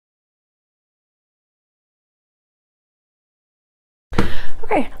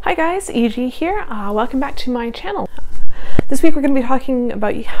Okay, hi guys, EG here. Welcome back to my channel. This week we're going to be talking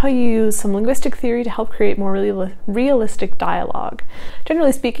about how you use some linguistic theory to help create more realistic dialogue.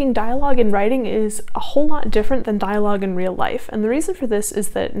 Generally speaking, dialogue in writing is a whole lot different than dialogue in real life, and the reason for this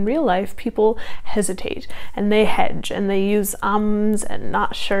is that in real life people hesitate and they hedge and they use ums and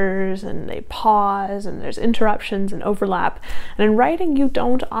not sures and they pause and there's interruptions and overlap, and in writing you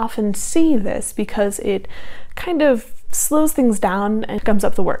don't often see this because it kind of slows things down and gums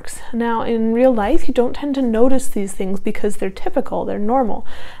up the works. Now in real life you don't tend to notice these things because they're typical, they're normal,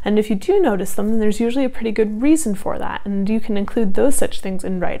 and if you do notice them then there's usually a pretty good reason for that, and you can include those such things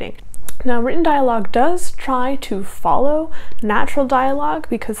in writing. Now written dialogue does try to follow natural dialogue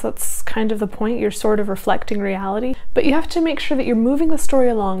because that's kind of the point, you're sort of reflecting reality, but you have to make sure that you're moving the story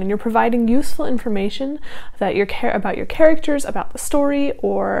along and you're providing useful information that about your characters, about the story,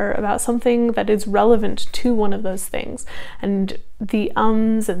 or about something that is relevant to one of those things. And the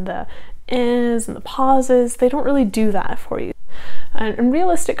ums and the is and the pauses, they don't really do that for you. And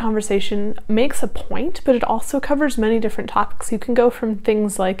realistic conversation makes a point, but it also covers many different topics. You can go from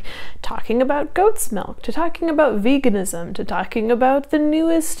things like talking about goat's milk, to talking about veganism, to talking about the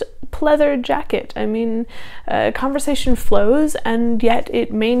newest pleather jacket. I mean, conversation flows and yet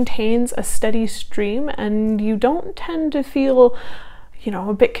it maintains a steady stream, and you don't tend to feel, you know,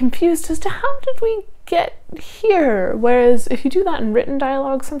 a bit confused as to how did we get here, whereas if you do that in written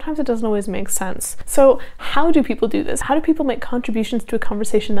dialogue, sometimes it doesn't always make sense. So how do people do this? How do people make contributions to a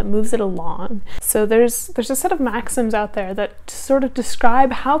conversation that moves it along? So there's a set of maxims out there that sort of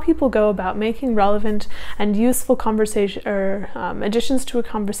describe how people go about making relevant and useful conversation or additions to a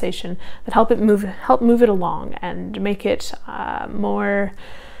conversation that help move it along and make it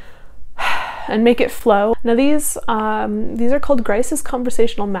make it flow. Now these are called Grice's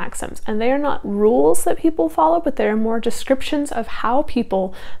Conversational Maxims, and they are not rules that people follow, but they're more descriptions of how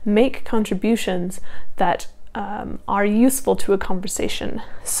people make contributions that are useful to a conversation.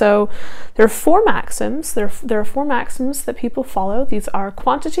 So there are four maxims. There are four maxims that people follow. These are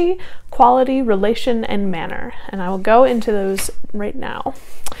quantity, quality, relation, and manner, and I will go into those right now.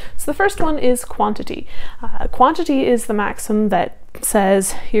 So the first one is quantity. Quantity is the maxim that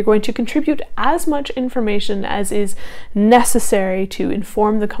says you're going to contribute as much information as is necessary to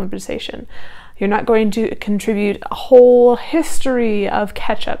inform the conversation. You're not going to contribute a whole history of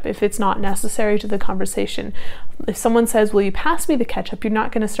ketchup if it's not necessary to the conversation. If someone says, will you pass me the ketchup, you're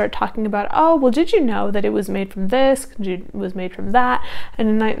not going to start talking about, oh, well, did you know that it was made from this, it was made from that, and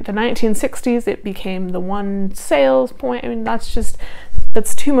in the 1960s it became the one sales point. I mean, that's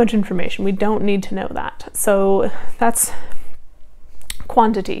too much information. We don't need to know that. So that's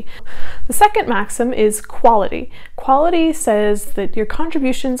quantity. The second maxim is quality. Quality says that your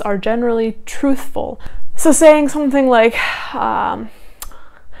contributions are generally truthful. So saying something like, I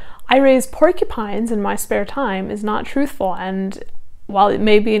raise porcupines in my spare time is not truthful, and while it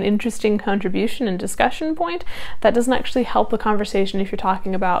may be an interesting contribution and discussion point, that doesn't actually help the conversation if you're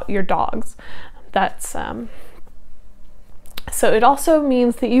talking about your dogs. So it also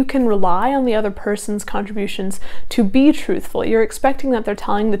means that you can rely on the other person's contributions to be truthful. You're expecting that they're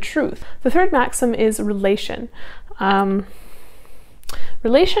telling the truth. The third maxim is relation.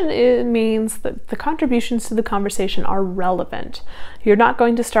 Relation means that the contributions to the conversation are relevant. You're not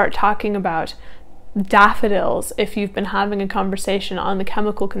going to start talking about daffodils if you've been having a conversation on the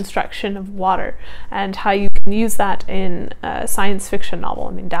chemical construction of water and how you can use that in a science fiction novel.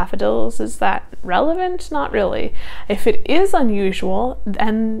 I mean, daffodils, is that relevant? Not really. If it is unusual,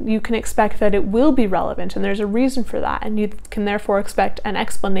 then you can expect that it will be relevant, and there's a reason for that, and you can therefore expect an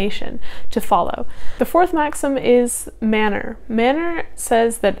explanation to follow. The fourth maxim is manner. Manner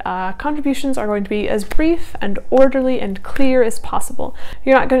says that contributions are going to be as brief and orderly and clear as possible.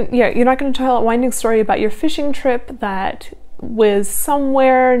 You're not going to tell a winding story about your fishing trip that was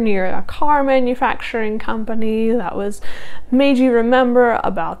somewhere near a car manufacturing company that made you remember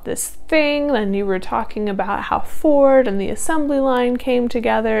about this thing. Then you were talking about how Ford and the assembly line came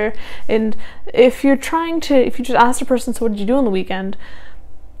together. And if you just ask a person, so what did you do on the weekend?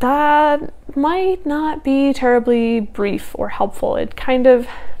 That might not be terribly brief or helpful. It kind of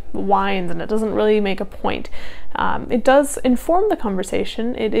whines and it doesn't really make a point. It does inform the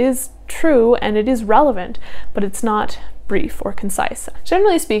conversation, it is true and it is relevant, but it's not brief or concise.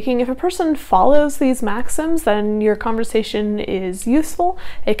 Generally speaking, if a person follows these maxims, then your conversation is useful,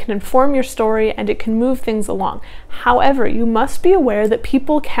 it can inform your story, and it can move things along. However, you must be aware that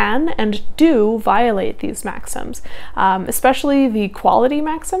people can and do violate these maxims, especially the quality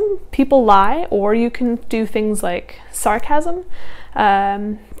maxim. People lie, or you can do things like sarcasm.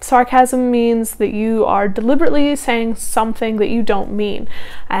 Sarcasm means that you are deliberately saying something that you don't mean,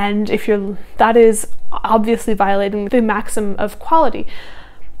 and that is obviously violating the maxim of quality.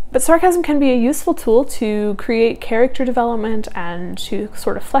 But sarcasm can be a useful tool to create character development and to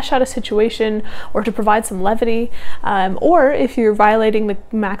sort of flesh out a situation or to provide some levity. Or if you're violating the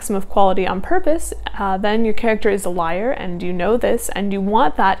maxim of quality on purpose, then your character is a liar and you know this and you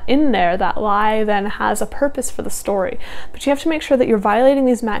want that in there. That lie then has a purpose for the story. But you have to make sure that you're violating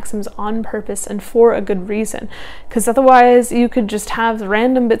these maxims on purpose and for a good reason. Because otherwise you could just have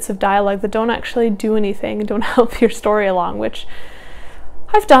random bits of dialogue that don't actually do anything and don't help your story along, which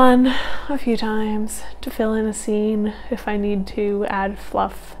I've done a few times to fill in a scene if I need to add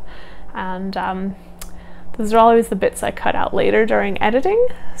fluff, and those are always the bits I cut out later during editing,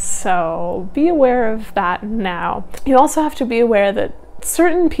 so be aware of that now. You also have to be aware that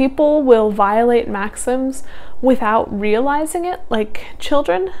certain people will violate maxims without realizing it, like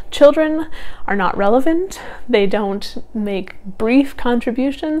children. Children are not relevant. They don't make brief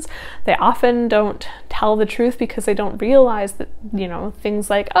contributions. They often don't tell the truth because they don't realize that, you know, things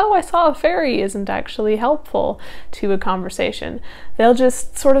like, oh, I saw a fairy isn't actually helpful to a conversation. They'll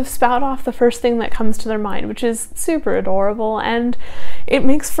just sort of spout off the first thing that comes to their mind, which is super adorable, and it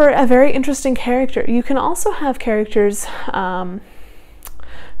makes for a very interesting character. You can also have characters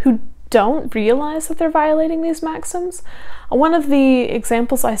who don't realize that they're violating these maxims. One of the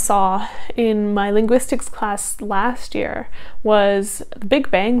examples I saw in my linguistics class last year was the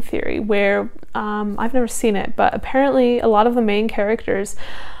Big Bang Theory, where I've never seen it, but apparently a lot of the main characters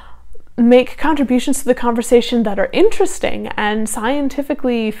make contributions to the conversation that are interesting and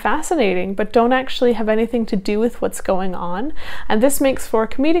scientifically fascinating, but don't actually have anything to do with what's going on. And this makes for a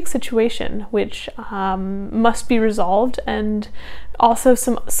comedic situation, which must be resolved, and also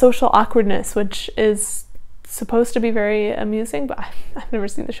some social awkwardness, which is supposed to be very amusing, but I've never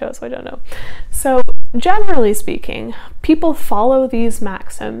seen the show, so I don't know. So generally speaking, people follow these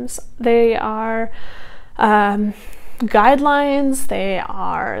maxims. They are guidelines. They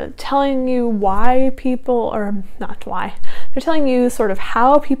are telling you why people, or not why, they're telling you sort of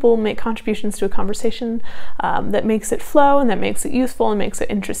how people make contributions to a conversation that makes it flow and that makes it useful and makes it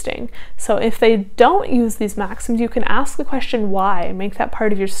interesting. So if they don't use these maxims, you can ask the question why and make that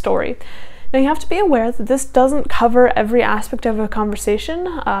part of your story. Now you have to be aware that this doesn't cover every aspect of a conversation.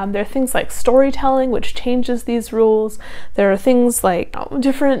 There are things like storytelling, which changes these rules. There are things like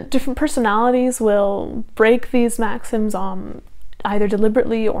different personalities will break these maxims either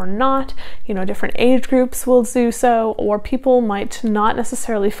deliberately or not. You know, different age groups will do so, or people might not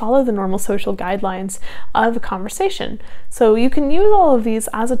necessarily follow the normal social guidelines of a conversation. So you can use all of these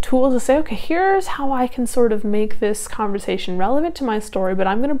as a tool to say, okay, here's how I can sort of make this conversation relevant to my story, but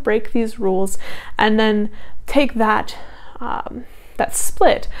I'm going to break these rules, and then take that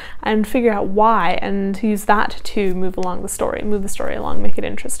split and figure out why, and use that to move the story along, make it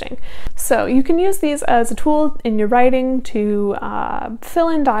interesting. So you can use these as a tool in your writing to fill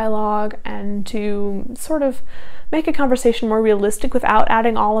in dialogue and to sort of make a conversation more realistic without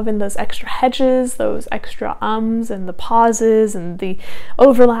adding all of in those extra hedges, those extra ums and the pauses and the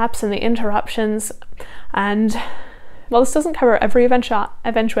overlaps and the interruptions. And while this doesn't cover every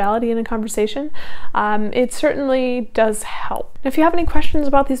eventuality in a conversation, it certainly does help. If you have any questions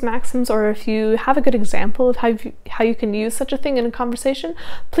about these maxims, or if you have a good example of how you can use such a thing in a conversation,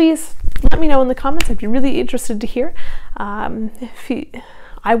 please let me know in the comments. I'd be really interested to hear.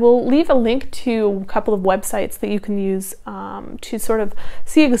 I will leave a link to a couple of websites that you can use to sort of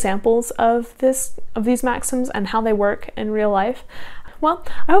see examples of these maxims and how they work in real life. Well,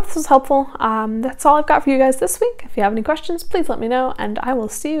 I hope this was helpful. That's all I've got for you guys this week. If you have any questions, please let me know, and I will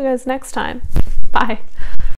see you guys next time. Bye.